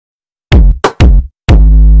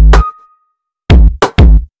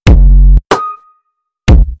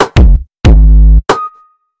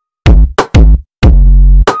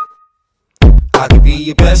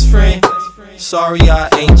your best friend. Sorry I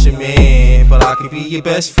ain't your man, but I could be your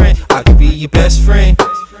best friend. I could be your best friend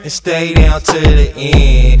and stay down to the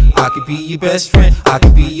end. I could be your best friend. I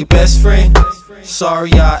could be your best friend.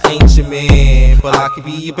 Sorry I ain't your man, but I could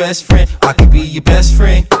be your best friend. I could be your best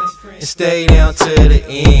friend and stay down to the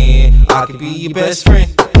end. I could be your best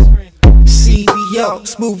friend. Eseibio,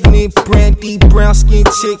 smoothing in brandy, brown skin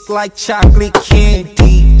chick like chocolate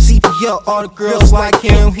candy. Eseibio, all the girls like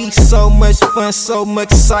him. He's so much fun, so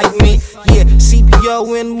much excitement. Yeah,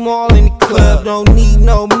 Eseibio in the mall, in the club. Don't need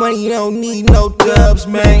no money, don't need no dubs,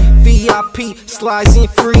 man. VIP, slides in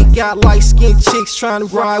free. Got light skin chicks trying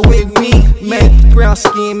to ride with me, man. Brown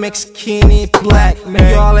skin, Mexican and black,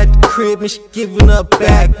 man. Y'all at the crib and she giving up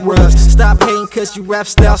back rubs. Stop hating cause your rap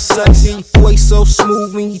style sucks. And your voice so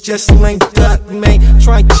smooth and you just lame duck, man.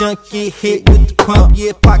 Try junk, get hit with the pump.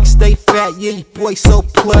 Yeah, pocket stay fat, yeah, your boy so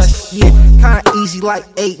plush. Yeah, kinda easy like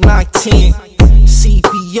 8, 9, 10.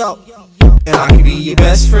 Eseibio, and I could be your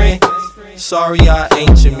best friend. Sorry I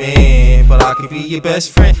ain't your man, but I could be your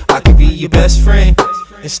best friend. I could be your best friend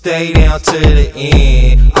and stay down to the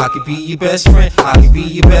end. I could be your best friend. I could be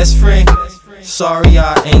your best friend. Sorry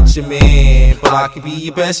I ain't your man, but I could be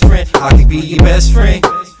your best friend. I could be your best friend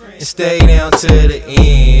and stay down to the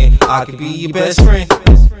end. I could be your best friend.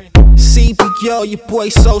 Eseibio, your boy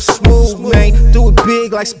so smooth, man. Do it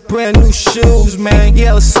big like some brand new shoes, man.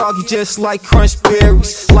 Yellow soggy just like crunch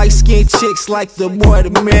berries. Light skin chicks like the more the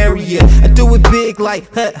merrier. I do it big like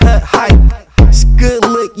hype. It's a good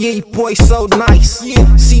look, yeah, your boy so nice. Yeah,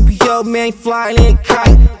 Eseibio, man, flying in a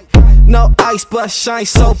kite. No ice, but I shine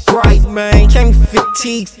so bright, man. Came in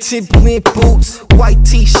fatigues, Timberland boots, white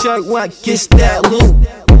t-shirt when I get that loot.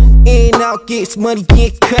 In and out, gets money,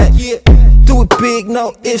 get cut. Yeah, do it big,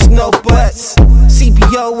 no ifs, no buts.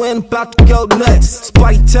 Eseibio and about to go nuts.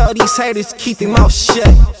 Spotty tell these haters keep their mouth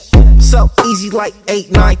shut. So easy like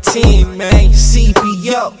 8, 9, 10, man.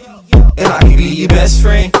 Eseibio, and I can be your best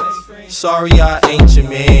friend. Sorry I ain't your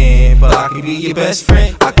man, but I can be your best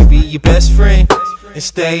friend. I can be your best friend and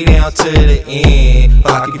stay down to the end.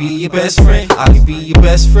 I can be your best friend. I can be your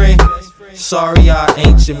best friend. Sorry I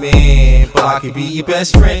ain't your man, but I can be your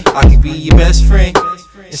best friend. I can be your best friend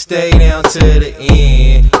and stay down to the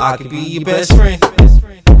end. I can be your best friend.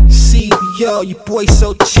 Eseibio, your boy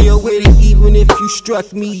so chill with it. Even if you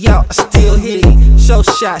struck me out, I still hit it. Show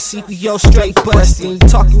shot, Eseibio straight bustin'. You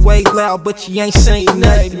talking way loud, but you ain't saying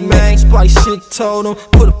nothing, man. Spotty shit told him,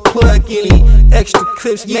 put a plug in it. Extra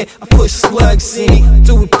clips, man, I put slugs in it.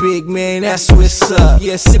 Do it big, man, that's what's up.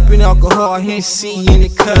 Yeah, sipping alcohol, Hennessy in the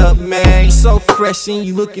cup, man. You so fresh and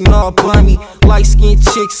you looking all bummy. Light skinned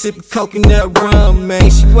chick sipping coconut rum, man.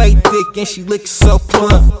 She way thick and she looking so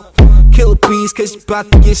plump. Killer bees cause you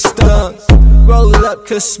bout to get stung. Roll it up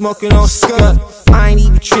cause smoking on skunk. I ain't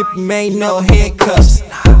even tripping, man, no handcuffs.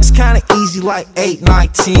 It's kinda easy like 8, 9,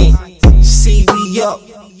 10. Eseibio,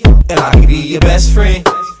 and I can be your best friend.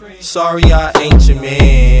 Sorry I ain't your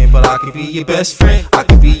man, but I can be your best friend. I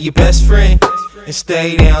can be your best friend and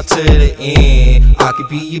stay down to the end. I can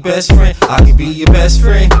be your best friend. I can be your best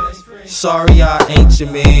friend. Sorry I ain't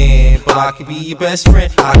your man, but I can be your best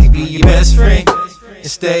friend. I can be your best friend and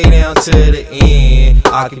stay down to the end.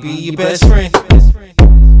 I can be your best friend.